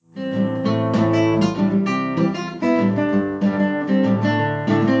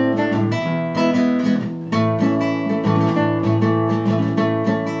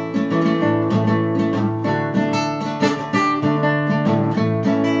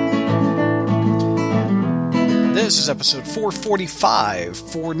This is episode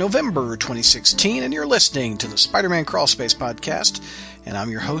 445 for November 2016, and you're listening to the Spider-Man Crawlspace podcast, and I'm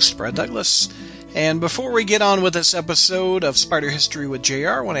your host, Brad Douglas. And before we get on with this episode of Spider History with JR,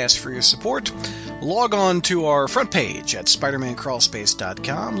 I want to ask for your support. Log on to our front page at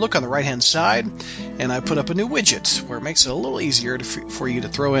SpidermanCrawlspace.com. Look on the right-hand side, and I put up a new widget where it makes it a little easier for you to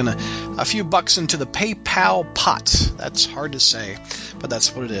throw in a few bucks into the PayPal pot. That's hard to say, but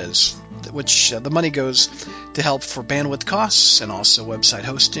that's what it is. Which the money goes to help for bandwidth costs and also website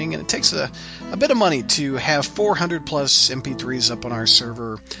hosting, and it takes a bit of money to have 400 plus MP3s up on our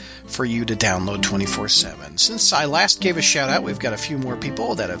server for you to download 24/7. Since I last gave a shout out, we've got a few more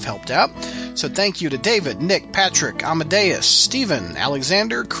people that have helped out. So thank you to David, Nick, Patrick, Amadeus, Stephen,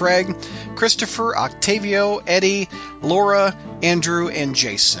 Alexander, Craig, Christopher, Octavio, Eddie, Laura, Andrew, and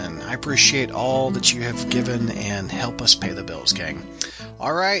Jason. I appreciate all that you have given and help us pay the bills, gang.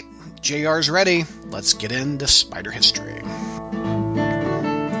 All right, JR's ready. Let's get into Spider History.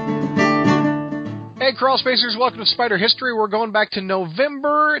 Hey, Crawlspacers, welcome to Spider History. We're going back to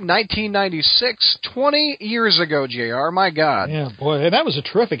November 1996, 20 years ago, JR. My God. Yeah, boy, and that was a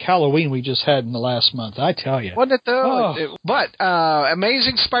terrific Halloween we just had in the last month, I tell you. Wasn't it, though? Oh. But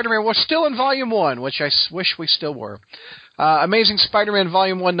Amazing Spider-Man was still in Volume 1, which I wish we still were. Amazing Spider-Man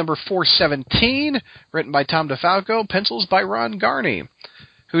Volume 1, number 417, written by Tom DeFalco, pencils by Ron Garney,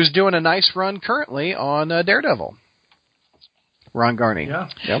 who's doing a nice run currently on Daredevil. Ron Garney. Yeah.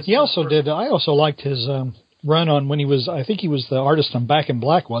 Yep. He also did. I also liked his run on when he was. I think he was the artist on Back in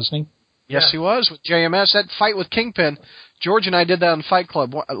Black, wasn't he? Yes, he was with JMS. That fight with Kingpin. George and I did that on Fight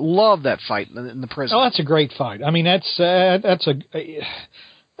Club. I love that fight in the prison. Oh, that's a great fight. I mean, that's a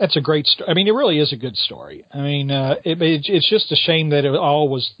great story. I mean, it really is a good story. I mean, it's just a shame that it all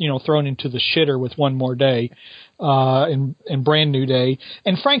was, thrown into the shitter with One More Day, and Brand New Day.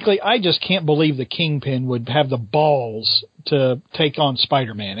 And frankly, I just can't believe the Kingpin would have the balls to take on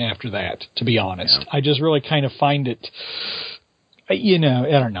Spider-Man after that, to be honest. Yeah. I just really kind of find it, I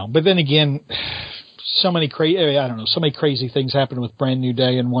don't know. But then again, so many crazy things happen with Brand New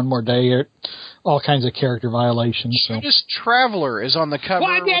Day and One More Day, all kinds of character violations. So. Judas Traveler is on the cover.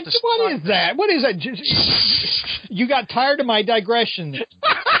 What is that? What is that? You got tired of my digression.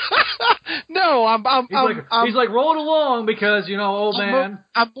 No, he's like rolling along because old man.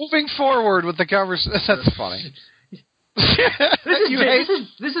 I'm moving forward with the covers. That's funny.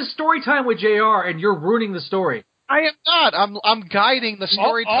 This is story time with JR, and you're ruining the story. I am not. I'm guiding the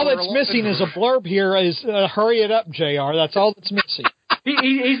story. All that's missing is a blurb here. Is hurry it up, JR. That's all that's missing.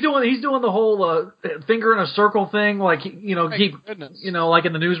 He's doing the whole finger in a circle thing, like like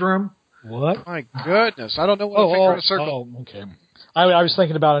in the newsroom. What? My goodness, I don't know what a finger in a circle. Oh, okay. I was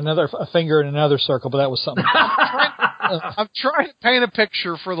thinking about a finger in another circle, but that was something. I'm trying to paint a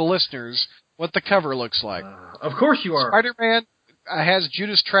picture for the listeners what the cover looks like. Of course you are. Spider-Man has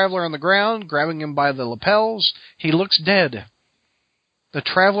Judas Traveler on the ground, grabbing him by the lapels. He looks dead. The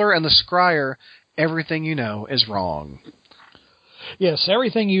Traveler and the Scryer, everything you know is wrong. Yes,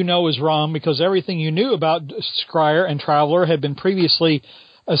 everything you know is wrong because everything you knew about Scryer and Traveler had been previously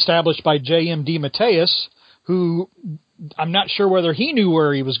established by J.M. DeMatteis, who I'm not sure whether he knew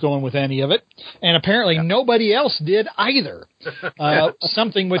where he was going with any of it, and apparently nobody else did either.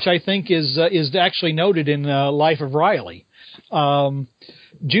 Something which I think is actually noted in Life of Riley.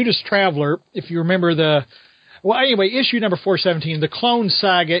 Judas Traveler, if you remember issue number 417, the Clone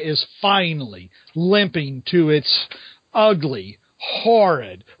Saga is finally limping to its ugly,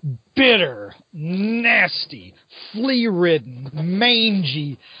 horrid, bitter, nasty, flea-ridden,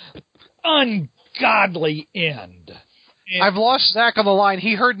 mangy, ungodly end. I've lost Zach on the line.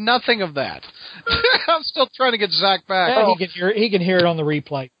 He heard nothing of that. I'm still trying to get Zach back. He can hear it on the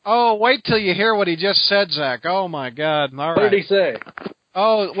replay. Oh, wait till you hear what he just said, Zach. Oh, my God. All right. What did he say?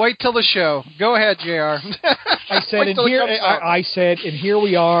 Oh, wait till the show. Go ahead, JR. I said, and here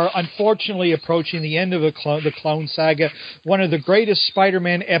we are, unfortunately approaching the end of the Clone Saga, one of the greatest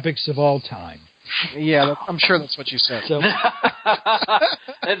Spider-Man epics of all time. Yeah, I'm sure that's what you said. So.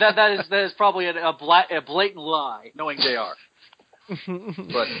 that is probably a blatant lie, knowing JR.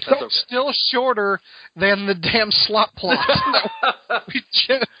 But that's okay. Still shorter than the damn slot plot.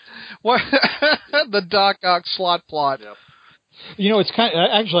 The Doc Ock slot plot. Yep. It's kind of,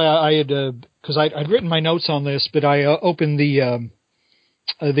 actually I had because I'd written my notes on this, but I opened the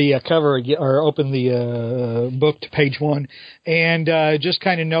cover or opened the book to page 1, and just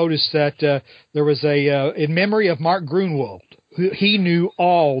kind of noticed that there was in memory of Mark Grunwald. He knew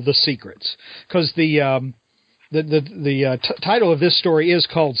all the secrets because the title of this story is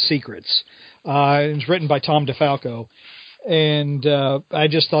called Secrets. It was written by Tom DeFalco. And I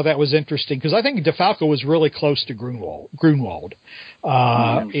just thought that was interesting because I think DeFalco was really close to Grunwald.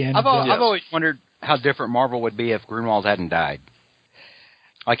 And I've always wondered how different Marvel would be if Grunwald hadn't died.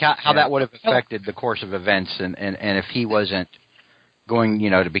 Like how that would have affected the course of events, and if he wasn't going,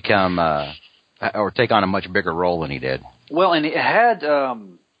 to become or take on a much bigger role than he did. Well, and it had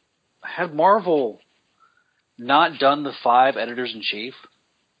Marvel not done the 5 editors-in-chief,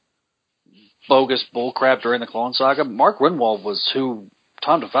 bogus bullcrap during the Clone Saga, Mark Grunwald was who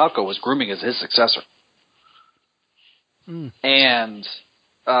Tom DeFalco was grooming as his successor. And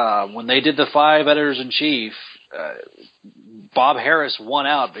when they did the 5 editors-in-chief, Bob Harris won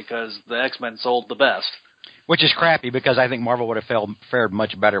out because the X-Men sold the best. Which is crappy because I think Marvel would have fared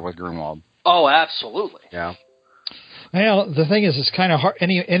much better with Grunwald. Oh, absolutely. Yeah. Well, the thing is, it's kind of hard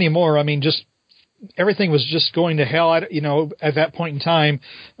anymore. I mean, just everything was just going to hell, at that point in time.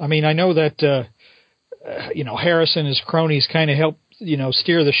 I mean, I know that, Harris and his cronies kind of helped,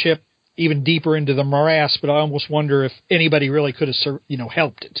 steer the ship even deeper into the morass, but I almost wonder if anybody really could have,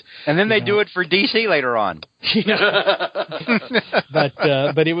 helped it. And then they do it for DC later on. But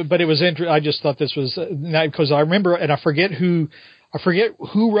it was interesting. I just thought this was because I remember, and I forget who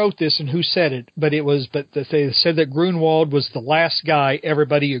wrote this and who said it, but they said that Grunwald was the last guy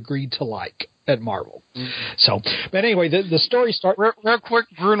everybody agreed to like at Marvel. So, but anyway, the story starts... Real quick,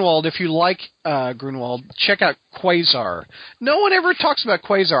 Grunwald, if you like Grunwald, check out Quasar. No one ever talks about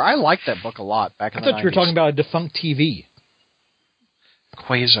Quasar. I liked that book a lot back in the 90s. I thought you were talking about a defunct TV.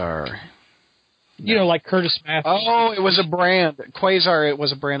 Quasar. Like Curtis Matthews. Oh, it was a brand. Quasar, it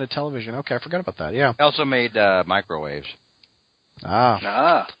was a brand of television. Okay, I forgot about that, yeah. He also made microwaves.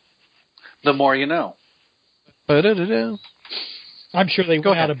 Ah. The more you know. I'm sure they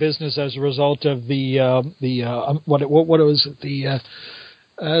went out of business as a result of what was it,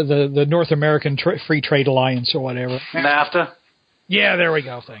 the North American Free Trade Alliance or whatever. NAFTA. Yeah, there we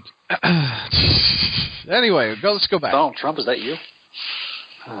go. Thanks. Anyway, let's go back. Donald Trump, is that you?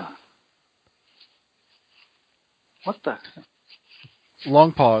 What the?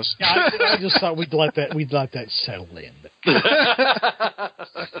 Long pause. Yeah, I just thought we'd let that settle in.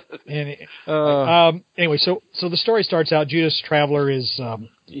 Anyway, so the story starts out. Judas Traveler is,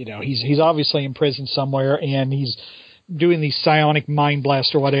 he's obviously in prison somewhere, and he's doing these psionic mind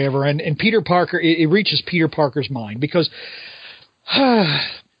blasts or whatever. And Peter Parker, it reaches Peter Parker's mind because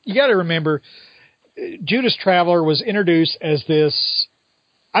you got to remember, Judas Traveler was introduced as this.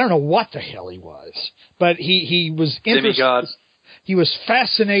 I don't know what the hell he was, but he was interested. Demigod. He was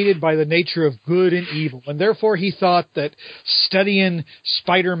fascinated by the nature of good and evil, and therefore he thought that studying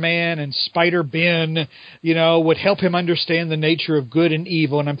Spider-Man and Spider-Ben, would help him understand the nature of good and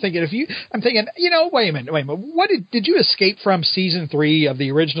evil. And I'm thinking, wait a minute, what did you escape from season 3 of the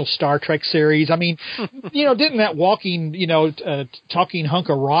original Star Trek series? I mean, didn't that walking, talking hunk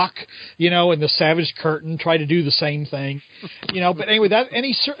of rock, and the Savage Curtain try to do the same thing, But anyway,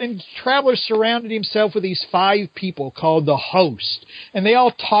 and Traveler surrounded himself with these 5 people called the Host. And they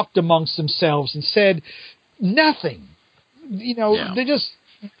all talked amongst themselves and said nothing. They just...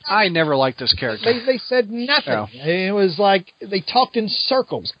 I never liked this character. They said nothing. Yeah. It was like they talked in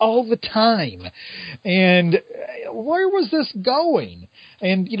circles all the time. And where was this going?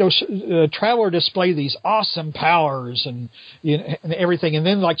 And, Traveler displayed these awesome powers and everything. And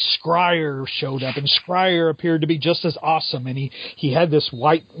then, Scryer showed up, and Scryer appeared to be just as awesome. And he had this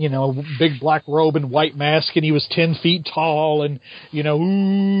white, big black robe and white mask, and he was 10 feet tall, and,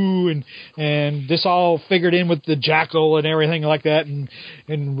 and this all figured in with the Jackal and everything like that. And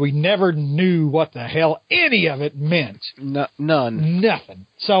we never knew what the hell any of it meant. None. Nothing.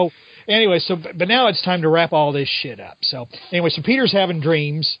 So, anyway, but now it's time to wrap all this shit up. So, anyway, Peter's having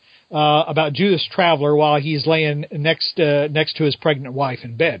dreams about Judas Traveler while he's laying next to his pregnant wife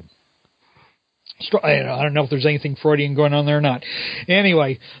in bed. I don't know if there's anything Freudian going on there or not.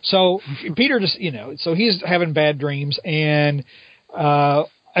 Anyway, so Peter just, so he's having bad dreams, and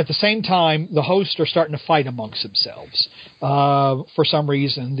at the same time, the hosts are starting to fight amongst themselves for some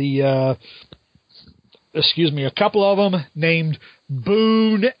reason. A couple of them named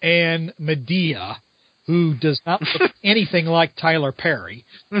Boone and Medea, who does not look anything like Tyler Perry.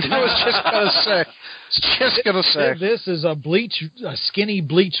 I was just gonna say. This is a skinny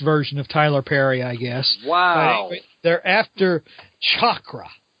bleach version of Tyler Perry, I guess. Wow. Anyway, they're after Chakra,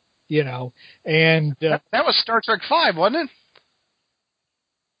 and that was Star Trek V, wasn't it?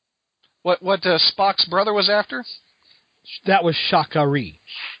 What Spock's brother was after? That was Shakari.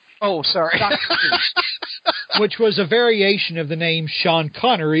 Oh, sorry. Which was a variation of the name Sean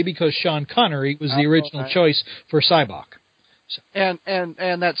Connery, because Sean Connery was the original choice for Sybok. So. And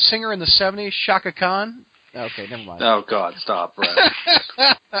that singer in the 70s, Shaka Khan, Okay, never mind. Oh, God, stop, Brett.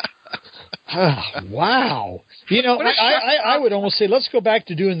 Wow. I would almost say let's go back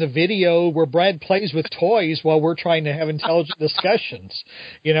to doing the video where Brad plays with toys while we're trying to have intelligent discussions.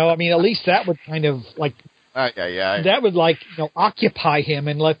 At least that would kind of that would occupy him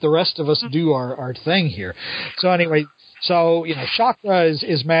and let the rest of us do our thing here. So anyway, Chakra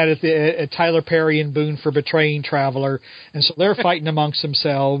is mad at Tyler Perry and Boone for betraying Traveler, and so they're fighting amongst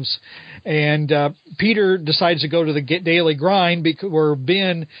themselves. And Peter decides to go to the Daily Grind where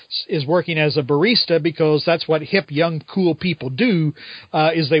Ben is working as a barista, because that's what hip, young, cool people do,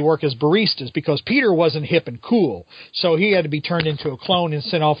 is they work as baristas, because Peter wasn't hip and cool, so he had to be turned into a clone and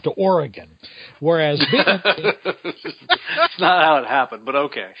sent off to Oregon. Whereas Ben... That's not how it happened, but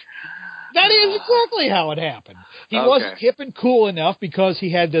okay. That is exactly how it happened. He wasn't hip and cool enough because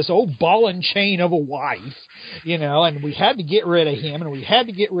he had this old ball and chain of a wife, and we had to get rid of him, and we had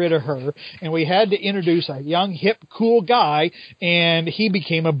to get rid of her, and we had to introduce a young, hip, cool guy, and he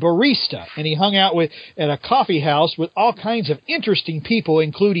became a barista, and he hung out at a coffee house with all kinds of interesting people,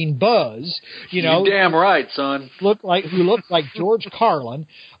 including Buzz, You're damn right, son. who looked like George Carlin.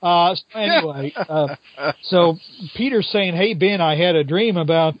 Anyway, so Peter's saying, "Hey, Ben, I had a dream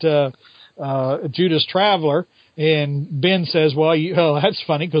about Judas Traveler," and Ben says, well, that's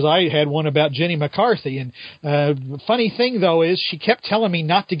funny, because I had one about Jenny McCarthy, and the funny thing, though, is she kept telling me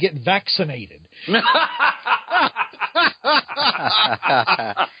not to get vaccinated.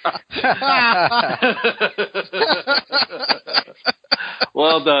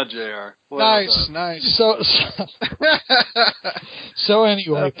 Well done, JR. Nice. So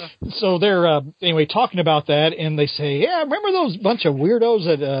anyway, they're talking about that, and they say, yeah, remember those bunch of weirdos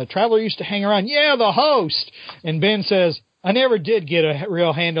that Traveler used to hang around? Yeah, the host. And Ben says, I never did get a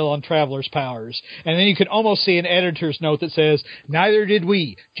real handle on Traveler's powers. And then you can almost see an editor's note that says, neither did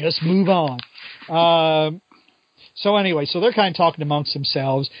we. Just move on. So anyway, they're kind of talking amongst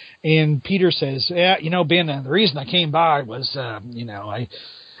themselves, and Peter says, yeah, Ben, the reason I came by was, I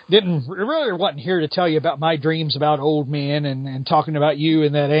really wasn't here to tell you about my dreams about old men and talking about you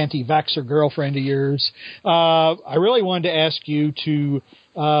and that anti-vaxxer girlfriend of yours. I really wanted to ask you to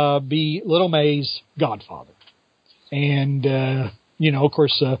be Little May's godfather. And, of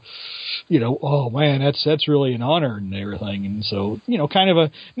course, oh man, that's really an honor and everything. And so, kind of a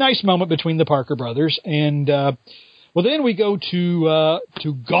nice moment between the Parker brothers. And, then we go to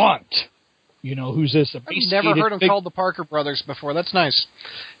Gaunt, who's this? I've never heard them called the Parker brothers before. That's nice.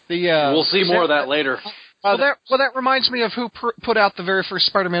 We'll see more of that later. That reminds me of who put out the very first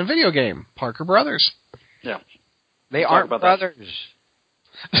Spider-Man video game, Parker Brothers. Yeah. They aren't brothers.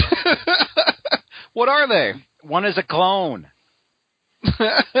 What are they? One is a clone.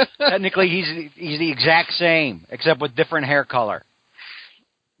 Technically, he's the exact same, except with different hair color.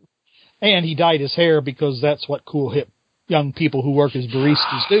 And he dyed his hair because that's what cool, hip, young people who work as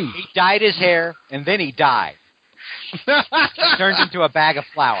baristas do. He dyed his hair, and then he died. He turned into a bag of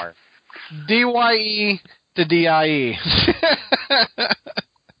flour. DYE to DIE.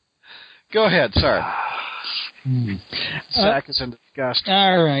 Go ahead, sorry. Zach is in disgust.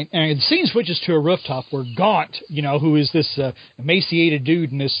 All right. The scene switches to a rooftop where Gaunt, who is this emaciated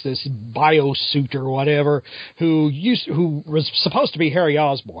dude in this bio suit or whatever, who was supposed to be Harry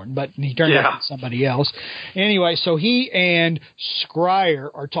Osborn, but he turned out to be somebody else. Anyway, so he and Scryer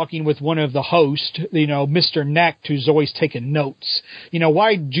are talking with one of the hosts, Mr. Nacht, who's always taking notes.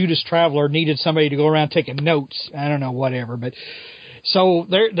 Why Judas Traveler needed somebody to go around taking notes, I don't know, whatever, but... So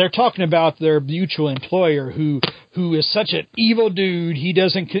they're talking about their mutual employer who is such an evil dude he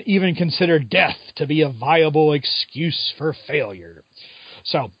doesn't even consider death to be a viable excuse for failure.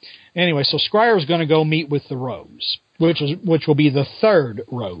 So anyway, so Scryer's going to go meet with the Rose, which will be the third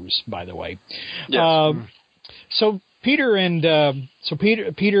Rose, by the way. Yes. So Peter and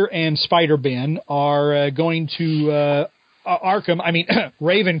Spider-Ben are going to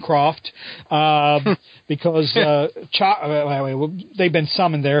Ravencroft, because they've been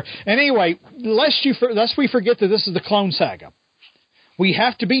summoned there. And anyway, lest we forget that this is the Clone Saga, we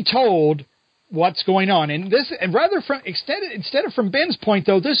have to be told what's going on. And instead of from Ben's point,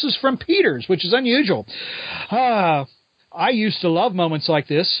 though, this is from Peter's, which is unusual. I used to love moments like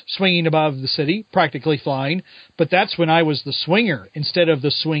this, swinging above the city, practically flying, but that's when I was the swinger instead of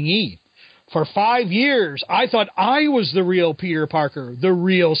the swingee. For 5 years, I thought I was the real Peter Parker, the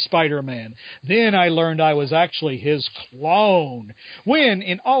real Spider-Man. Then I learned I was actually his clone. When,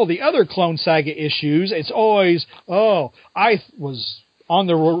 in all the other Clone Saga issues, it's always, I was on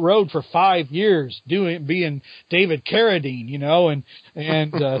the road for 5 years being David Carradine, you know, and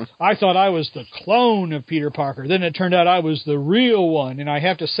I thought I was the clone of Peter Parker. Then it turned out I was the real one, and I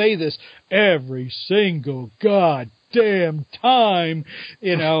have to say this every single goddamn time,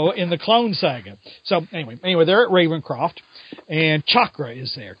 you know, in the Clone Saga. So anyway, they're at Ravencroft, and Chakra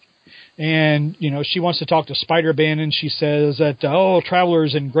is there. And, you know, she wants to talk to Spider-Ben, and she says that,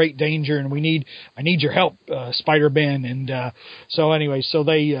 Traveler's in great danger, and I need your help, Spider-Ben. And so anyway, so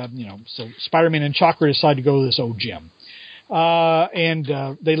they, so Spider-Man and Chakra decide to go to this old gym.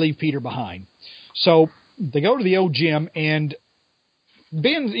 And they leave Peter behind. So they go to the old gym, and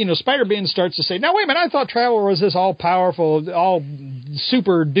Ben, Spider-Ben starts to say, now wait a minute, I thought Traveler was this all-powerful, all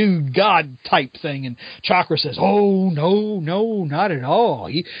super dude god type thing. And Chakra says, oh, no, not at all.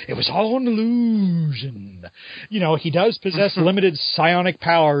 It was all an illusion. You know, he does possess limited psionic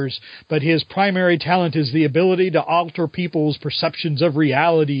powers, but his primary talent is the ability to alter people's perceptions of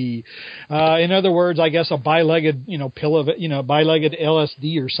reality. In other words, I guess a bi-legged, pill of it, bi-legged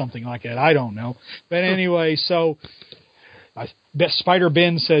LSD or something like that. I don't know. But anyway, so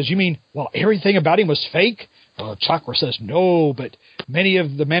Spider-Ben says, you mean, everything about him was fake? Chakra says, no, but many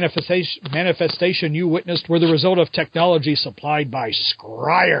of the manifestation you witnessed were the result of technology supplied by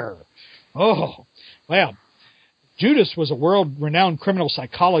Scryer. Oh, well, Judas was a world-renowned criminal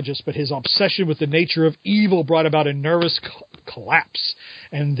psychologist, but his obsession with the nature of evil brought about a nervous collapse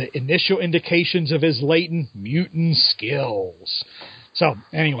and the initial indications of his latent mutant skills. So,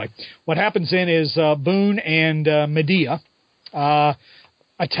 anyway, what happens then is Boone and Medea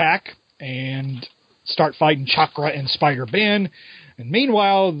attack and start fighting Chakra and Spider-Ben. And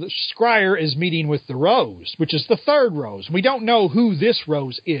meanwhile, the Scryer is meeting with the Rose, which is the third Rose. We don't know who this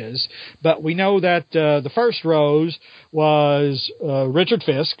Rose is, but we know that the first Rose was Richard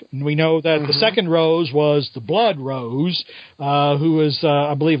Fisk, and we know that the second Rose was the Blood Rose, who was,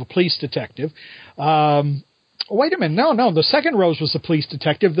 I believe, a police detective. Wait a minute. No. The second Rose was the police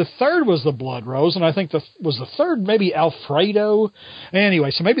detective. The third was the Blood Rose, and I think the third maybe Alfredo.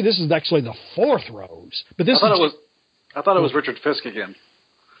 Anyway, so maybe this is actually the fourth Rose. But this I thought it was Richard Fisk again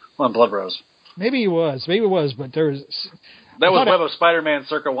on Blood Rose. Maybe it was, but there was... That was Web of Spider-Man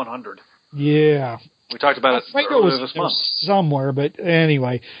circa 100. Yeah. We talked about it earlier this month. Somewhere, but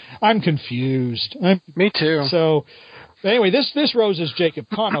anyway, I'm confused. Me too. So... Anyway, this Rose is Jacob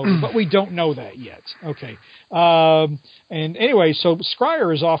Conover, but we don't know that yet. Okay. And anyway, so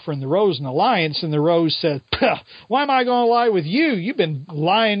Scryer is offering the Rose an alliance, and the Rose said, why am I going to lie with you? You've been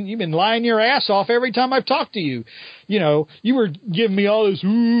lying your ass off every time I've talked to you. You were giving me all this,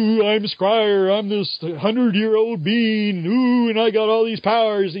 ooh, I'm Scryer, I'm this 100-year-old being, ooh, and I got all these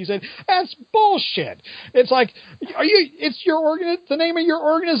powers. He said, that's bullshit. It's like, it's the name of your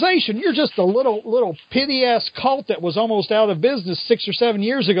organization. You're just a little pity-ass cult that was almost out of business 6 or 7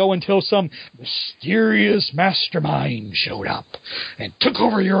 years ago until some mysterious mastermind showed up and took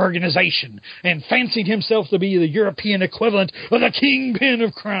over your organization and fancied himself to be the European equivalent of the kingpin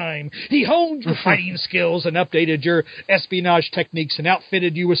of crime. He honed your fighting skills and updated your espionage techniques and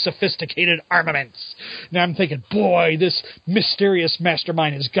outfitted you with sophisticated armaments. Now I'm thinking, boy, this mysterious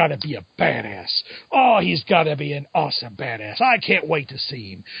mastermind has got to be a badass. Oh, he's got to be an awesome badass. I can't wait to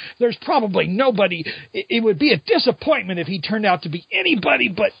see him. There's probably nobody. It would be a disappointment if he turned out to be anybody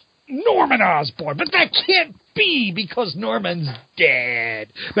but Norman Osborn, but that can't be because Norman's dead.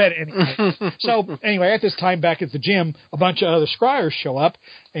 But anyway, at this time back at the gym, a bunch of other Scryers show up,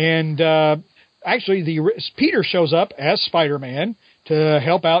 and actually Peter shows up as Spider-Man to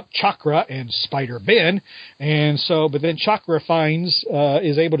help out Chakra and Spider-Ben, and so, but then Chakra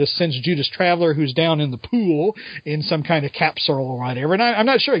is able to sense Judas Traveler, who's down in the pool in some kind of capsule or whatever, and I'm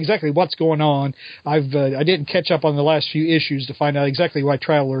not sure exactly what's going on. I didn't catch up on the last few issues to find out exactly why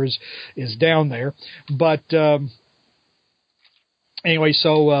Traveler is down there, but anyway,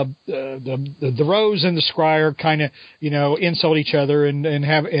 so the Rose and the Scryer kind of insult each other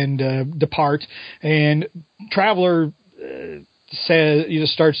and depart, and Traveler says,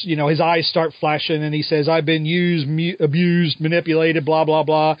 starts, his eyes start flashing, and he says, I've been used, abused, manipulated, blah, blah,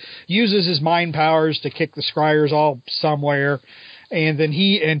 blah. Uses his mind powers to kick the Scryers all somewhere. And then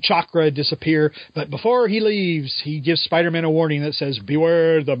he and Chakra disappear. But before he leaves, he gives Spider-Man a warning that says,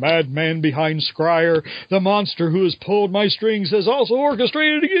 beware the madman behind Scryer. The monster who has pulled my strings has also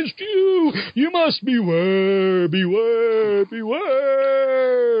orchestrated against you. You must beware, beware,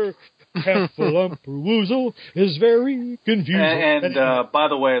 beware. Heffalumperwoozle is very confusing. And by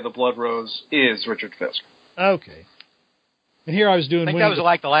the way, the Blood Rose is Richard Fisk. Okay. And here I was doing... I think that was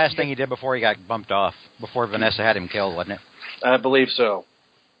like the last thing he did before he got bumped off, before Vanessa had him killed, wasn't it? I believe so.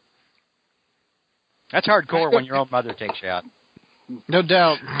 That's hardcore when your own mother takes you out. No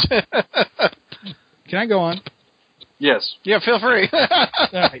doubt. Can I go on? Yes. Yeah, feel free.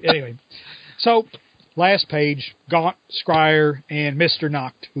 Right, anyway, so last page, Gaunt, Scryer, and Mr.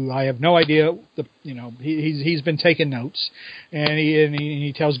 Noct, who I have no idea. He's been taking notes, and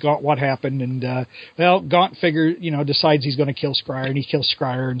he tells Gaunt what happened, and Gaunt decides he's going to kill Scryer, and he kills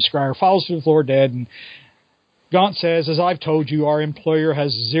Scryer, and Scryer falls to the floor dead, and Gaunt says, "As I've told you, our employer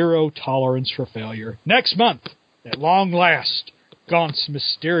has zero tolerance for failure. Next month, at long last, Gaunt's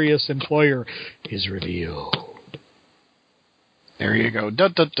mysterious employer is revealed." There you go.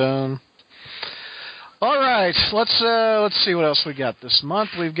 Dun, dun, dun. All right, let's see what else we got this month.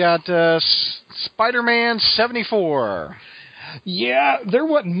 We've got Spider-Man 74. Yeah, there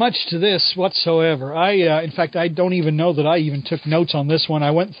wasn't much to this whatsoever. In fact, I don't even know that I even took notes on this one. I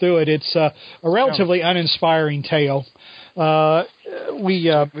went through it. It's a relatively uninspiring tale.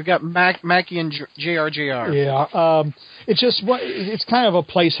 We've got Mackie and JRJR. Yeah, it's kind of a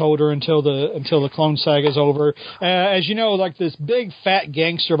placeholder until the Clone Saga is over. As you know, like this big fat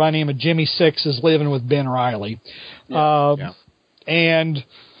gangster by the name of Jimmy Six is living with Ben Reilly. And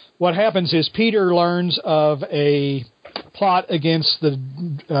what happens is Peter learns of a plot against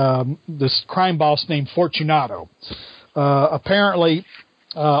this crime boss named Fortunato. Apparently,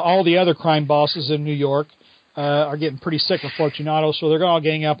 all the other crime bosses in New York are getting pretty sick of Fortunato, so they're going to all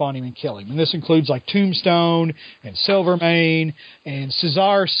gang up on him and kill him. And this includes like Tombstone and Silvermane and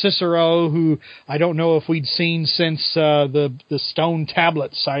Cesar Cicero, who I don't know if we'd seen since the stone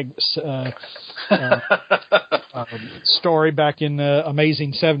tablet story back in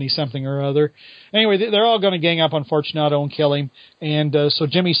Amazing 70-something or other. Anyway, they're all going to gang up on Fortunato and kill him. And so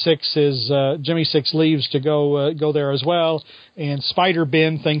Jimmy Six leaves to go there as well. And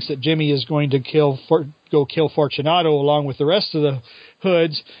Spider-Ben thinks that Jimmy is going to go kill Fortunato along with the rest of the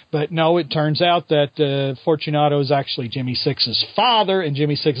hoods, but no, it turns out that Fortunato is actually Jimmy Six's father, and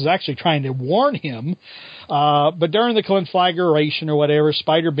Jimmy Six is actually trying to warn him. But during the conflagration or whatever,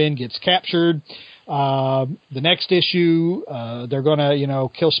 Spider-Ben gets captured. The next issue, they're going to,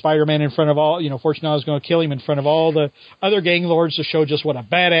 kill Spider-Man in front of all, Fortunato's going to kill him in front of all the other gang lords to show just what a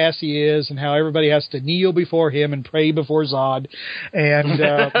badass he is and how everybody has to kneel before him and pray before Zod. And,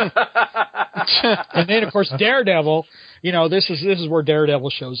 and then of course Daredevil, this is where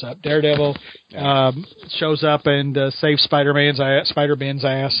Daredevil shows up. Daredevil, shows up and, saves Spider-Ben's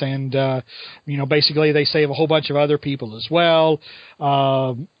ass. And, basically they save a whole bunch of other people as well.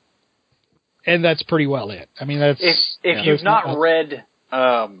 And that's pretty well it. I mean, that's if you've not read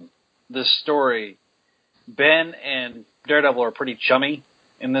this story, Ben and Daredevil are pretty chummy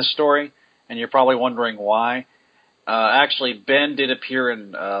in this story, and you're probably wondering why. Actually, Ben did appear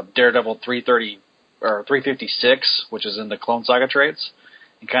in Daredevil 330 or 356, which is in the Clone Saga trades,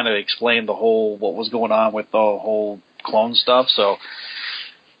 and kind of explained what was going on with the whole clone stuff. So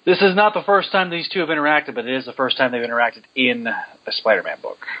this is not the first time these two have interacted, but it is the first time they've interacted in a Spider-Man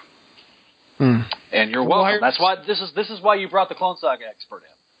book. And you're welcome. That's why this is why you brought the Clone Saga expert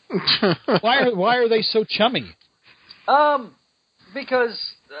in. Why are they so chummy? Because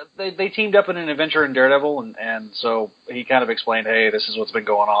they teamed up in an adventure in Daredevil, and so he kind of explained, hey, this is what's been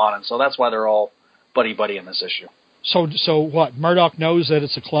going on, and so that's why they're all buddy in this issue. So what? Murdoch knows that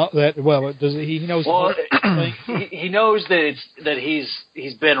it's a clone. Does he knows? Well, he knows that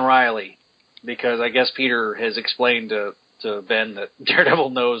he's Ben Reilly, because I guess Peter has explained to Ben that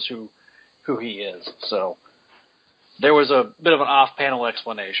Daredevil knows who he is. So there was a bit of an off-panel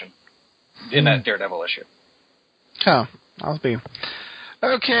explanation in that Daredevil issue. Oh, I'll be.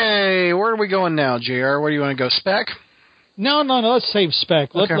 Okay, where are we going now, JR? Where do you want to go, Spec? No, let's save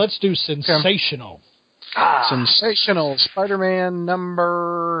Spec. Okay. Let's do Sensational. Okay. Sensational Spider-Man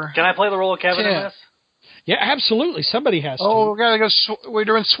number... Can I play the role of Kevin 10. in this? Yeah, absolutely. Somebody has to. Oh, we gotta go. We're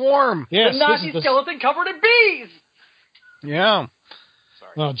doing Swarm. Yes, the Nazi skeleton covered in bees! Yeah.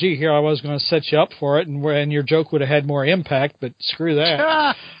 Well, gee, here I was going to set you up for it, and your joke would have had more impact, but screw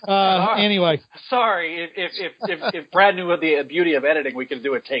that. Anyway. Sorry, if Brad knew the beauty of editing, we could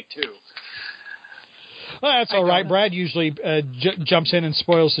do a take two. Well, that's all right. Brad usually jumps in and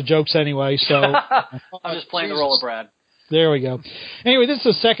spoils the jokes anyway, so... I'm just playing the role of Brad. There we go. Anyway, this is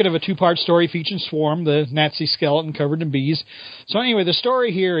the second of a two-part story featuring Swarm, the Nazi skeleton covered in bees. So anyway, the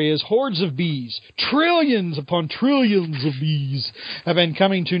story here is hordes of bees, trillions upon trillions of bees, have been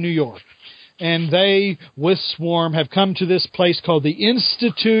coming to New York. And they, with Swarm, have come to this place called the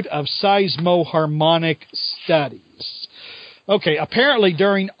Institute of Seismoharmonic Studies. Okay, apparently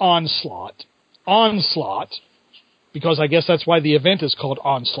during Onslaught, because I guess that's why the event is called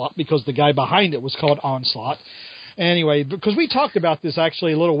Onslaught, because the guy behind it was called Onslaught. Anyway, because we talked about this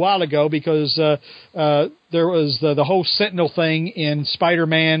actually a little while ago, because there was the whole Sentinel thing in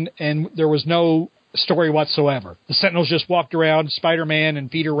Spider-Man, and there was no story whatsoever. The Sentinels just walked around, Spider-Man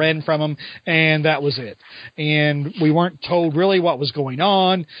and Peter ran from them, and that was it. And we weren't told really what was going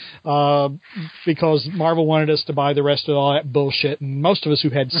on, because Marvel wanted us to buy the rest of all that bullshit, and most of us who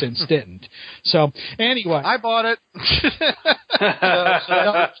had sense didn't. So, anyway. I bought it.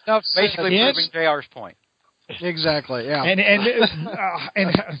 so basically proving JR's point. Exactly, yeah. And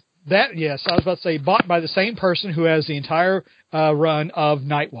that, yes, I was about to say, bought by the same person who has the entire run of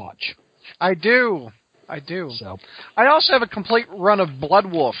Night Watch. I do. So, I also have a complete run of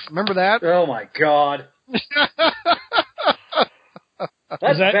Blood Wolf. Remember that? Oh my God. is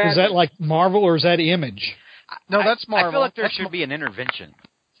that like Marvel or is that Image? No, that's Marvel. I feel like there should be an intervention.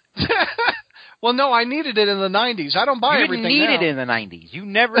 Well, no, I needed it in the 90s. I don't buy everything You didn't need now. it in the 90s. You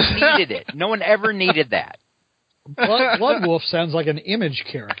never needed it. No one ever needed that. Blood Wolf sounds like an Image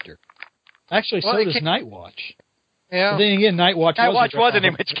character. Actually, so does Night Watch. Yeah. But then again, Night Watch was an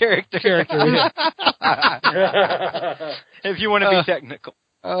Image character. Yeah. If you want to be technical.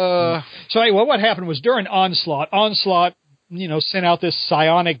 So anyway, what happened was during Onslaught, sent out this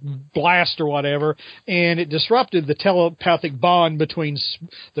psionic blast or whatever, and it disrupted the telepathic bond between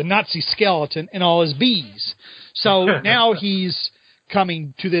the Nazi skeleton and all his bees. So now he's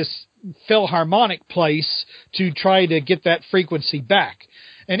coming to this Philharmonic place to try to get that frequency back.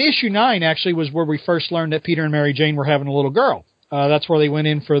 And issue 9 actually was where we first learned that Peter and Mary Jane were having a little girl. That's where they went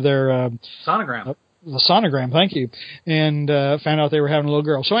in for their sonogram. The sonogram, thank you, and found out they were having a little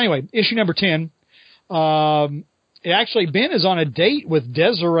girl. So anyway, issue number 10. Actually, Ben is on a date with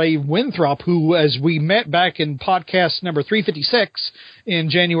Desiree Winthrop, who, as we met back in podcast number 356 in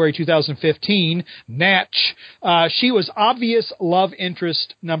January 2015, Natch, she was obvious love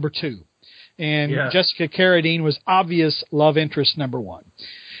interest number 2. And Jessica Carradine was obvious love interest number 1.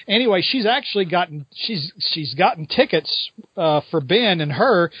 Anyway, she's actually gotten tickets for Ben and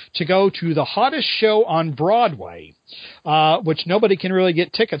her to go to the hottest show on Broadway, which nobody can really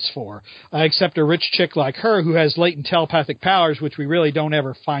get tickets for, except a rich chick like her who has latent telepathic powers, which we really don't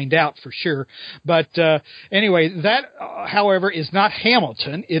ever find out for sure. But anyway, that, however, is not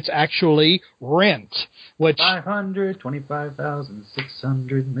Hamilton. It's actually Rent, which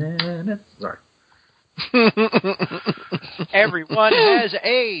 525,600 minutes. Sorry. Everyone has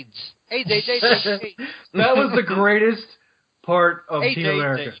AIDS. AIDS. That was the greatest part of Team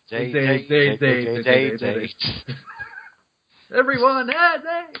America. AIDS. Everyone has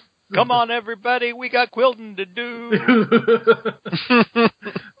AIDS. Come on, everybody. We got quilting to do.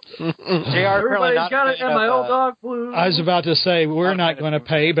 Everybody's got it, and my old dog flew. I was about to say, we're not going to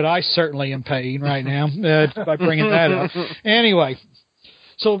pay, but I certainly am paying right now by bringing that up. Anyway,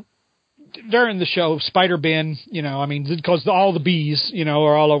 so during the show, Spider-Ben, because all the bees,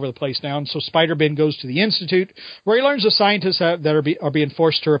 are all over the place now. And so Spider-Ben goes to the Institute, where he learns the scientists that are being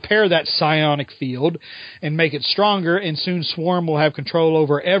forced to repair that psionic field and make it stronger, and soon Swarm will have control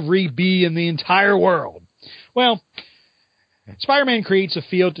over every bee in the entire world. Well, Spider-Man creates a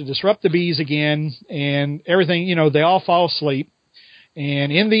field to disrupt the bees again, and everything, they all fall asleep.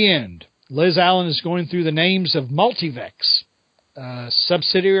 And in the end, Liz Allen is going through the names of Multivex,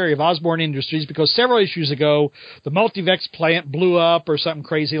 subsidiary of Osborne Industries, because several issues ago, the Multivex plant blew up or something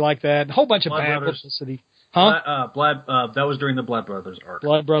crazy like that. A whole bunch of bad publicity. That was during the Blood Brothers arc.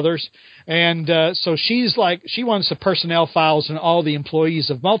 Blood Brothers. And so she wants the personnel files on all the employees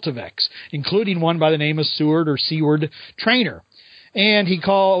of Multivex, including one by the name of Seward Trainer. And she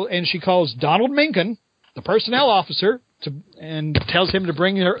calls Donald Minkin, the personnel officer, and tells him to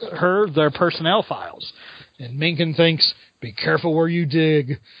bring her their personnel files. And Minkin thinks, be careful where you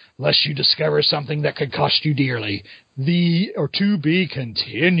dig, lest you discover something that could cost you dearly. To be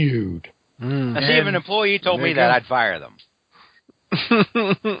continued. Now, see, if an employee told me that, I'd fire them.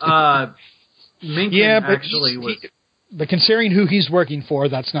 Minkin actually was... But considering who he's working for,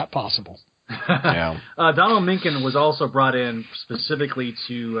 that's not possible. Yeah. Donald Minkin was also brought in specifically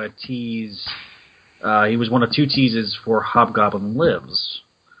to tease... he was one of 2 teases for Hobgoblin Lives.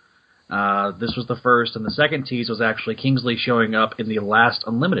 This was the first, and the second tease was actually Kingsley showing up in the last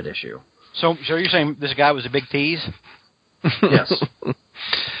Unlimited issue. So you're saying this guy was a big tease? Yes.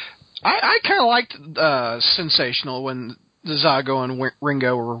 I kind of liked Sensational when Zago and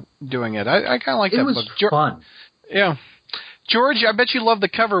Ringo were doing it. I kind of liked that book. It was fun. Yeah. George, I bet you love the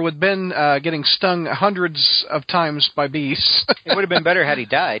cover with Ben getting stung hundreds of times by bees. It would have been better had he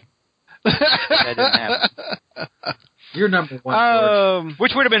died. That didn't happen. You're number 1, George.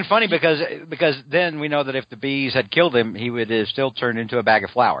 Which would have been funny because then we know that if the bees had killed him, he would have still turned into a bag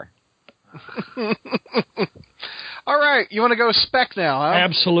of flour. All right, you want to go Spec now, huh?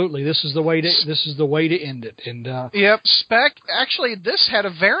 Absolutely. This is the way to end it. And Yep, Spec. Actually, this had a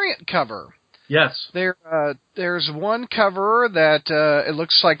variant cover. Yes. There's one cover that it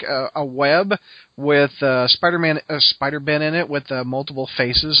looks like a web with Spider-Ben in it with multiple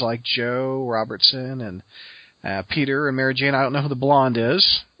faces like Joe Robertson and Peter and Mary Jane. I don't know who the blonde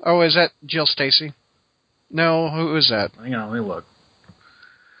is. Oh, is that Jill Stacy? No, who is that? Hang on, let me look.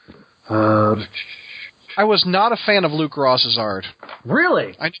 I was not a fan of Luke Ross's art.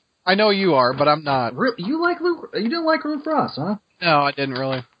 Really? I know you are, but I'm not. You like Luke? You didn't like Luke Ross, huh? No, I didn't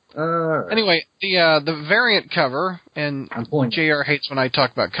really. Anyway, the variant cover, and JR hates when I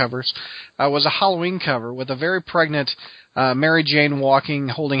talk about covers, was a Halloween cover with a very pregnant Mary Jane walking,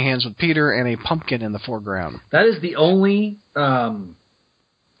 holding hands with Peter, and a pumpkin in the foreground. That is the only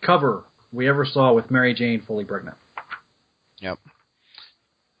cover we ever saw with Mary Jane fully pregnant. Yep.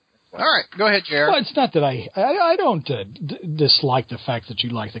 All right, go ahead, JR. Well, it's not that I don't dislike the fact that you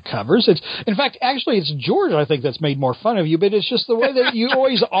like the covers. In fact, it's George, I think, that's made more fun of you, but it's just the way that you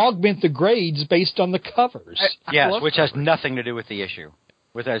always augment the grades based on the covers. Yes, which has nothing to do with the issue.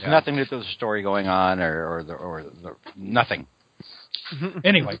 Which has nothing to do with the story going on or the nothing.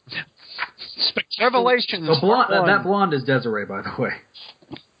 Anyway. Revelations. That blonde is Desiree, by the way.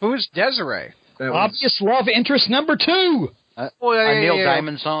 Who is Desiree? Obvious love interest number 2. A Neil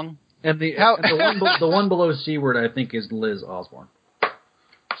Diamond song. And the one below Seaward, I think, is Liz Osborne.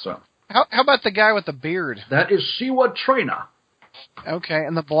 So how about the guy with the beard? That is Shewa Trainer. Okay,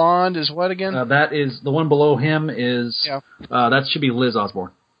 and the blonde is what again? That is the one below him is that should be Liz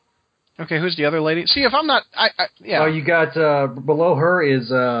Osborne. Okay, who's the other lady? See, if I'm not, Oh, you got below her is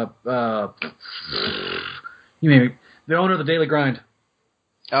you mean the owner of the Daily Grind.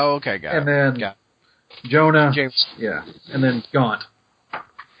 Oh, okay, got it. And then Jonah, James, and then Gaunt.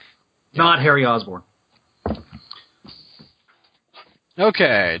 Not Harry Osborn.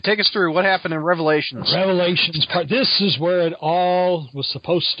 Okay, take us through what happened in Revelations. Revelations part. This is where it all was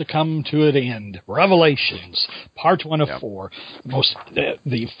supposed to come to an end. Revelations, part 1 of 4.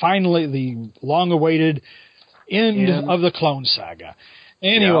 The long-awaited end of the Clone Saga.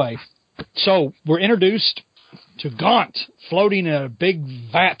 Anyway, so we're introduced to Gaunt floating in a big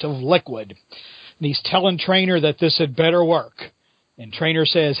vat of liquid. And he's telling Trainer that this had better work. And Trainer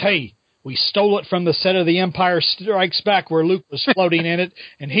says, hey, we stole it from the set of The Empire Strikes Back where Luke was floating in it,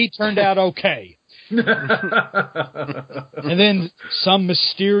 and he turned out okay. And then some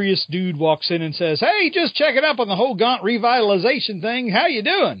mysterious dude walks in and says, hey, just checking up on the whole Gaunt revitalization thing. How you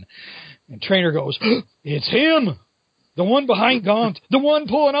doing? And Trainer goes, it's him. The one behind Gaunt. The one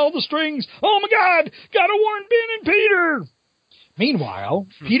pulling all the strings. Oh, my God. Gotta warn Ben and Peter. Meanwhile,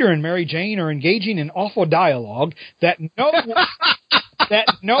 Peter and Mary Jane are engaging in awful dialogue that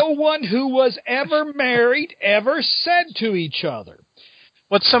no one who was ever married ever said to each other.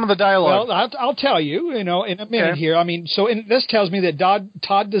 What's some of the dialogue? Well, I'll tell you, in a minute here. I mean, this tells me that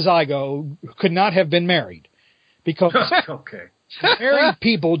Todd DeZigo could not have been married because married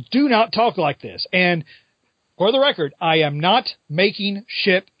people do not talk like this. And for the record, I am not making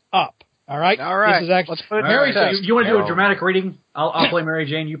shit up. All right. This is actually, let's put it Mary Jane. You want to do a dramatic reading? I'll play Mary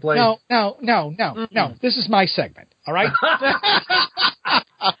Jane. You play. No. This is my segment. All right.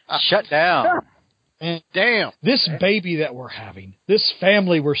 Shut down. And damn. This baby that we're having, this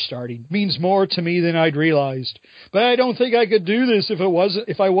family we're starting, means more to me than I'd realized. But I don't think I could do this if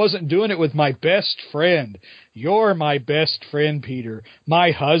I wasn't doing it with my best friend. You're my best friend, Peter,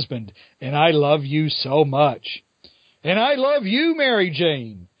 my husband, and I love you so much. And I love you, Mary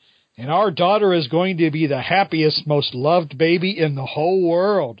Jane. And our daughter is going to be the happiest, most loved baby in the whole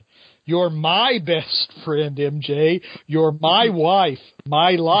world. You're my best friend, MJ. You're my wife,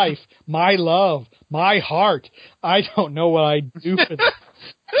 my life, my love, my heart. I don't know what I'd do with it.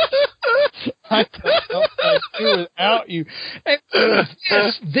 I don't know what I'd do without you. And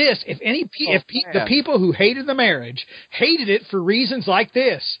the people who hated the marriage hated it for reasons like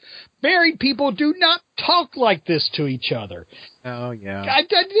this. Married people do not talk like this to each other. Oh, yeah. No,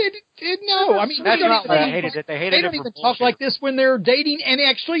 I mean, that's not why they hated it. They don't even talk like this when they're dating and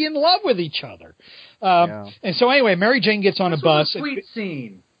actually in love with each other. And so anyway, Mary Jane gets on a bus. Sweet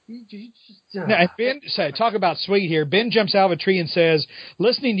scene. Ben, talk about sweet here. Ben jumps out of a tree and says,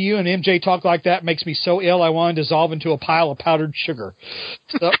 listening to you and MJ talk like that makes me so ill I want to dissolve into a pile of powdered sugar.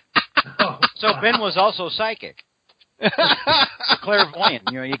 So Ben was also psychic. Clairvoyant,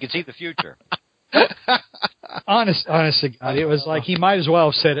 you could see the future. Honest to God, it was like he might as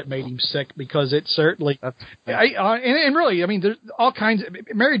well have said it made him sick because it certainly. And really, I mean, there's all kinds.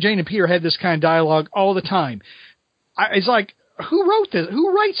 Mary Jane and Peter had this kind of dialogue all the time. It's like who wrote this?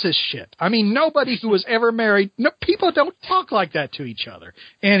 Who writes this shit? I mean, nobody who was ever married. No, people don't talk like that to each other.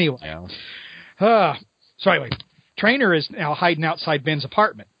 Anyway, so anyway, Trainer is now hiding outside Ben's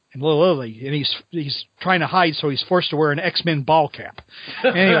apartment in Little Italy, and he's trying to hide, so he's forced to wear an X-Men ball cap.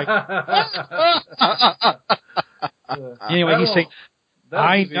 Anyway, he's saying,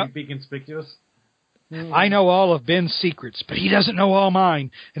 "I know, be conspicuous." I know all of Ben's secrets, but he doesn't know all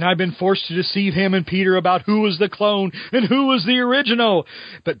mine, and I've been forced to deceive him and Peter about who was the clone and who was the original.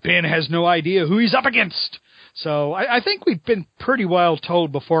 But Ben has no idea who he's up against. So I think we've been pretty well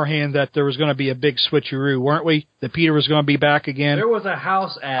told beforehand that there was going to be a big switcheroo, weren't we? That Peter was going to be back again. There was a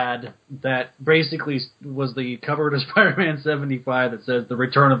house ad that basically was the cover to Spider-Man 75 that says, "The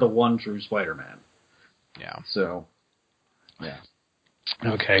Return of the One True Spider-Man." Yeah. So, yeah.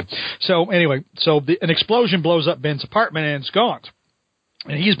 Okay. So anyway, an explosion blows up Ben's apartment and it's gone.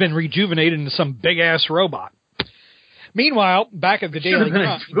 And he's been rejuvenated into some big-ass robot. Meanwhile, back at the Daily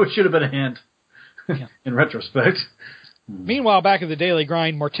Grind... It should have been a hint, in retrospect. Meanwhile, back at the Daily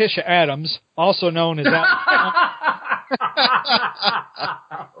Grind, Morticia Adams, also known as...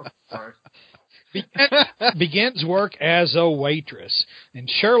 begins work as a waitress. And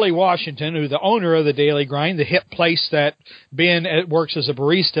Shirley Washington, who's the owner of the Daily Grind, the hip place that Ben works as a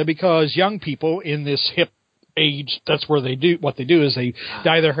barista, because young people in this hip age, that's where they do what they do is they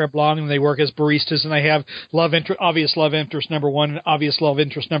dye their hair blonde and they work as baristas, and they have obvious love interest number 1 and obvious love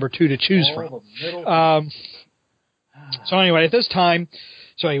interest number 2 to choose from. So anyway, at this time,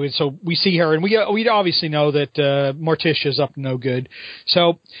 so we see her, and we obviously know that Morticia's up to no good.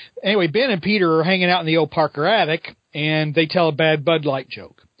 So anyway, Ben and Peter are hanging out in the old Parker attic, and they tell a bad Bud Light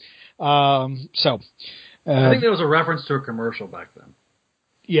joke. I think there was a reference to a commercial back then.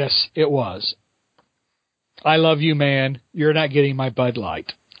 Yes, it was. I love you, man. You're not getting my Bud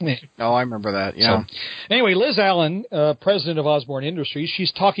Light. Oh, I remember that, yeah. So, anyway, Liz Allen, president of Osborne Industries,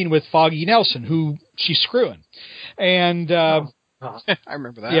 she's talking with Foggy Nelson, who she's screwing. And... I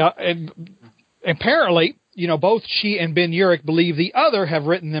remember that. Yeah, and apparently, both she and Ben Urich believe the other have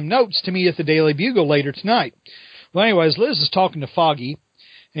written them notes to meet at the Daily Bugle later tonight. Well, anyways, Liz is talking to Foggy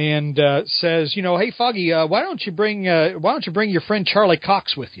and says, hey Foggy, why don't you bring your friend Charlie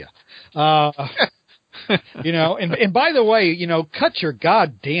Cox with you? And by the way, cut your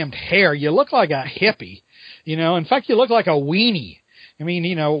goddamned hair. You look like a hippie. In fact, you look like a weenie. I mean,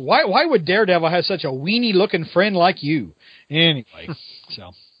 why would Daredevil have such a weenie-looking friend like you? Anyway,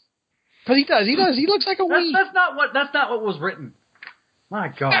 so because he does. He looks like a weenie. That's not what was written. My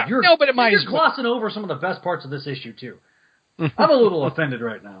God, you're glossing over some of the best parts of this issue too. I'm a little offended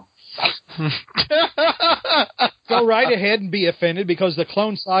right now. Go right ahead and be offended, because the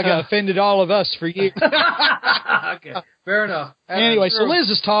Clone Saga offended all of us for years. Okay, fair enough. Anyway, so Liz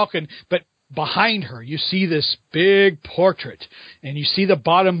is talking, but behind her, you see this big portrait, and you see the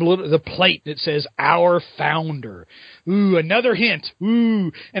bottom of the plate that says "Our Founder." Ooh, another hint.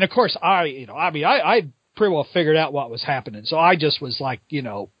 Ooh, and of course, I pretty well figured out what was happening, so I just was like,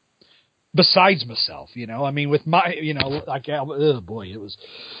 besides myself, I mean, with my, like, oh boy, it was,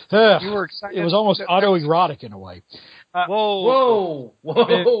 you were excited. It was almost autoerotic in a way. Whoa.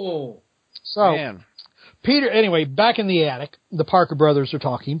 So, man. Peter, anyway, back in the attic, the Parker brothers are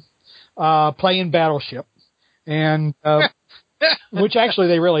talking. Playing Battleship, and which actually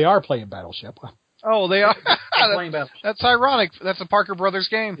they really are playing Battleship. Oh, they are. Playing Battleship. That's ironic. That's a Parker Brothers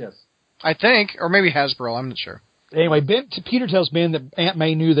game. Yes, I think, or maybe Hasbro. I'm not sure. Anyway, Peter tells Ben that Aunt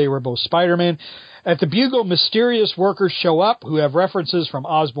May knew they were both Spider-Man. At the Bugle, mysterious workers show up who have references from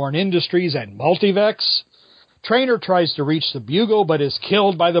Osborne Industries and Multivex. Trainer tries to reach the Bugle, but is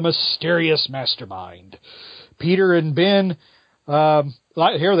killed by the mysterious mastermind. Peter and Ben.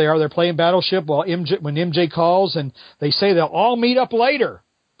 Here they are. They're playing Battleship when MJ calls, and they say they'll all meet up later.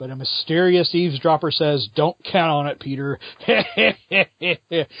 But a mysterious eavesdropper says, "Don't count on it, Peter."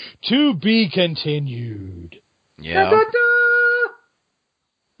 To be continued. Yeah.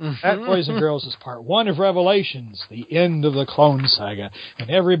 That, boys and girls, is part 1 of Revelations, the end of the Clone Saga, and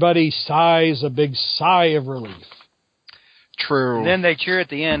everybody sighs a big sigh of relief. True. And then they cheer at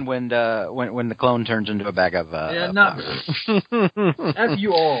the end when the clone turns into a bag of. not F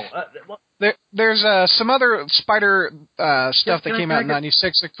you all. There's some other Spider stuff that came out in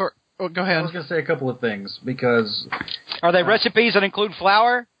 '96. Go ahead. I was going to say a couple of things, because are they recipes that include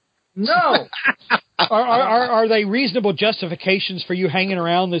flour? No. Are they reasonable justifications for you hanging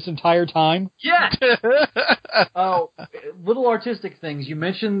around this entire time? Yeah. Little artistic things. You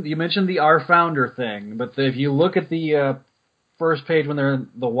mentioned the Our Founder thing, but if you look at the first page when they're in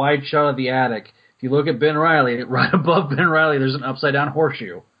the wide shot of the attic, if you look at Ben Reilly, right above Ben Reilly, there's an upside down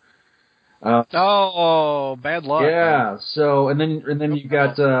horseshoe. Bad luck. Yeah. So and then you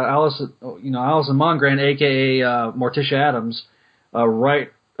got Allison Mongrand, aka Morticia Addams,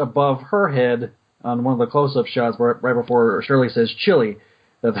 right above her head on one of the close-up shots, right before Shirley says "chili,"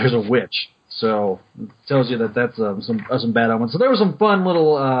 that there's a witch. So it tells you that that's some bad omens. So there were some fun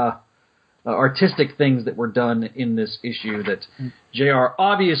little artistic things that were done in this issue that JR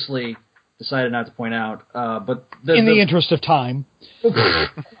obviously decided not to point out. But in the interest of time,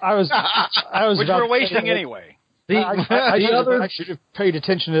 I was which we're wasting anyway. I should have paid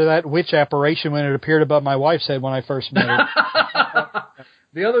attention to that witch apparition when it appeared above my wife's head when I first met her.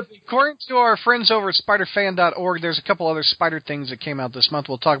 The other thing, according to our friends over at SpiderFan.org, there's a couple other Spider things that came out this month.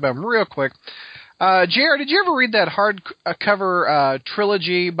 We'll talk about them real quick. JR, did you ever read that hardcover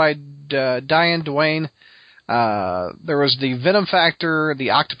trilogy by Diane Duane? There was the Venom Factor,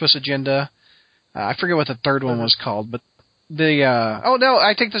 the Octopus Agenda. I forget what the third one was called, but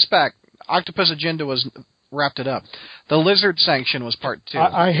I take this back. Octopus Agenda was wrapped it up. The Lizard Sanction was part 2.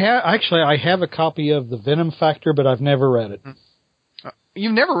 I have a copy of the Venom Factor, but I've never read it.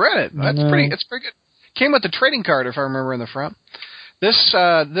 You've never read it? It's pretty good. Came with the trading card, if I remember, in the front. This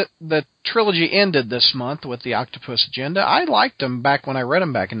the trilogy ended this month with the Octopus Agenda. I liked them back when I read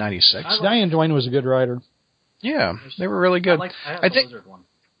them back in '96. Diane Duane was a good writer. Yeah, they were really good. I think the Lizard one,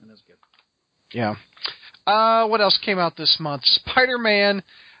 and that's good. Yeah. What else came out this month? Spider-Man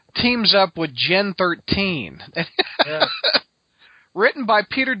teams up with Gen 13. Yeah. Written by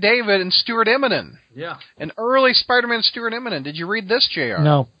Peter David and Stuart Eminem. Yeah. An early Spider-Man Stuart Eminem. Did you read this, JR?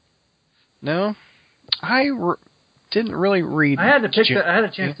 No. No? Didn't really read. I had a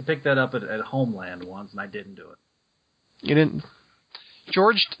chance to pick that up at Homeland once, and I didn't do it. You didn't?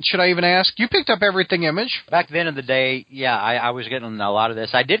 George, should I even ask? You picked up everything Image. Back then in the day, yeah, I was getting a lot of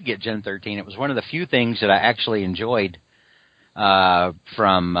this. I did get Gen 13. It was one of the few things that I actually enjoyed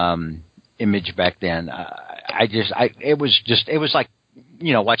from Image back then. It was like,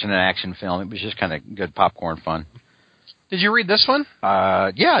 watching an action film. It was just kind of good popcorn fun. Did you read this one?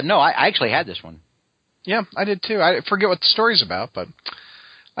 Yeah, no, I actually had this one. Yeah, I did too. I forget what the story's about, but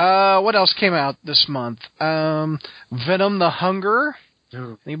what else came out this month? Venom the Hunger.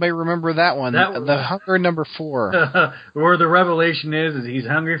 Anybody remember that one? The Hunger number 4. Where the revelation is he's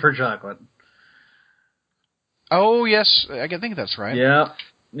hungry for chocolate. Oh yes, I think that's right. Yeah.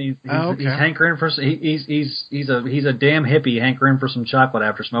 He's hankering for he's a damn hippie hankering for some chocolate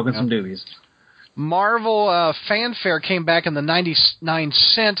after smoking some doobies. Marvel Fanfare came back in the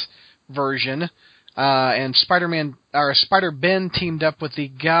 99-cent version, and Spider-Ben teamed up with the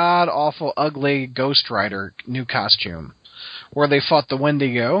god-awful, ugly Ghost Rider new costume, where they fought the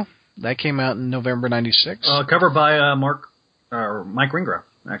Wendigo. That came out in November 96. Covered by Mike Ringo,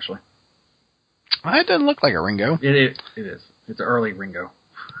 actually. It doesn't look like a Ringo. It is. It's an early Ringo.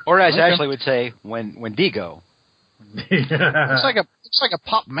 Or as Ashley would say, Wendigo. It's like a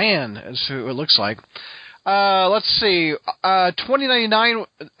pop man, is who it looks like. Let's see. 2099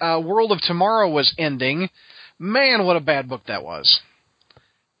 World of Tomorrow was ending. Man, what a bad book that was.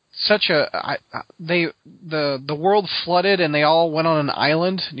 The world flooded and they all went on an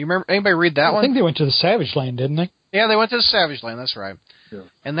island. Do you remember? Anybody read that one? I think they went to the Savage Land, didn't they? Yeah, they went to the Savage Land. That's right. Yeah.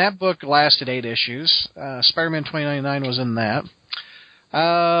 And that book lasted 8 issues. Spider-Man 2099 was in that.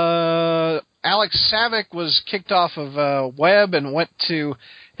 Alex Savick was kicked off of Web and went to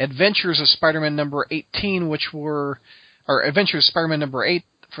Adventures of Spider-Man number 18, Adventures of Spider-Man number 8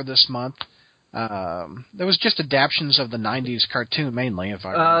 for this month. There was just adaptions of the 90s cartoon mainly, if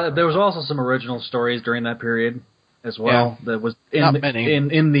I remember. There was also some original stories during that period as well. Yeah. That was Not many.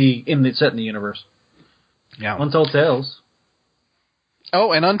 in the set in the universe. Yeah. Untold Tales.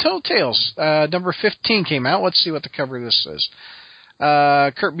 Oh, and Untold Tales number 15 came out. Let's see what the cover of this says.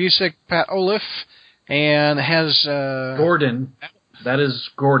 Kurt Busiek, Pat Olliffe, and has Gordon. That is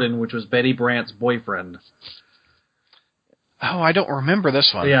Gordon, which was Betty Brant's boyfriend. Oh, I don't remember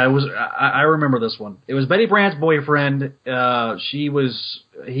this one. Yeah, it was. I remember this one. It was Betty Brant's boyfriend. He was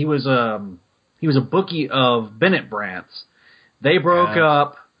a bookie of Bennett Brant's. They broke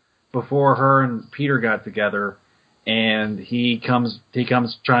up before her and Peter got together, and he comes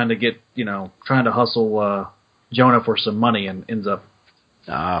trying to hustle Jonah for some money and ends up.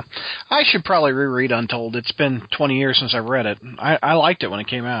 I should probably reread Untold. It's been 20 years since I've read it. I liked it when it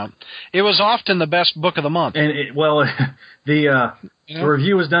came out. It was often the best book of the month. And the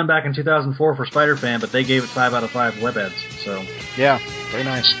review was done back in 2004 for Spider-Fan, but they gave it 5 out of 5 webheads. So yeah, very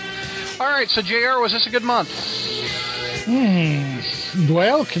nice. All right, so JR, was this a good month?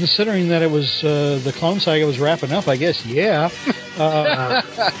 Well, considering that it was the Clone Saga was wrapping up, I guess, yeah.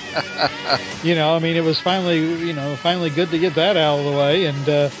 It was finally good to get that out of the way, and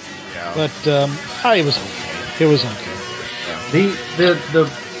Yeah. But it was okay. It was okay.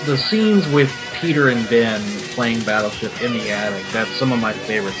 The scenes with Peter and Ben playing Battleship in the attic, that's some of my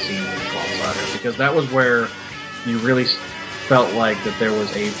favorite scenes in Claw Saga, because that was where you really felt like that there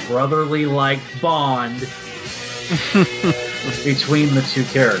was a brotherly-like bond between the two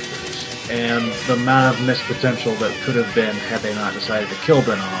characters, and the amount of missed potential that could have been had they not decided to kill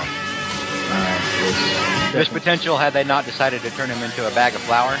Ben off. Missed potential had they not decided to turn him into a bag of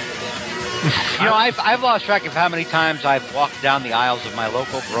flour. You know, I've lost track of how many times I've walked down the aisles of my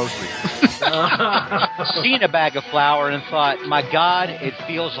local grocery store, seen a bag of flour, and thought, my God, it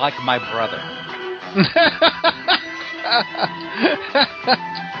feels like my brother.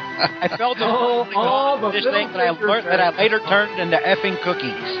 I felt this thing that I later turned into effing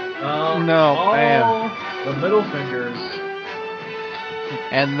cookies. The middle fingers.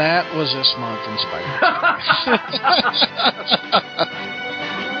 And that was this month in Spider-Man.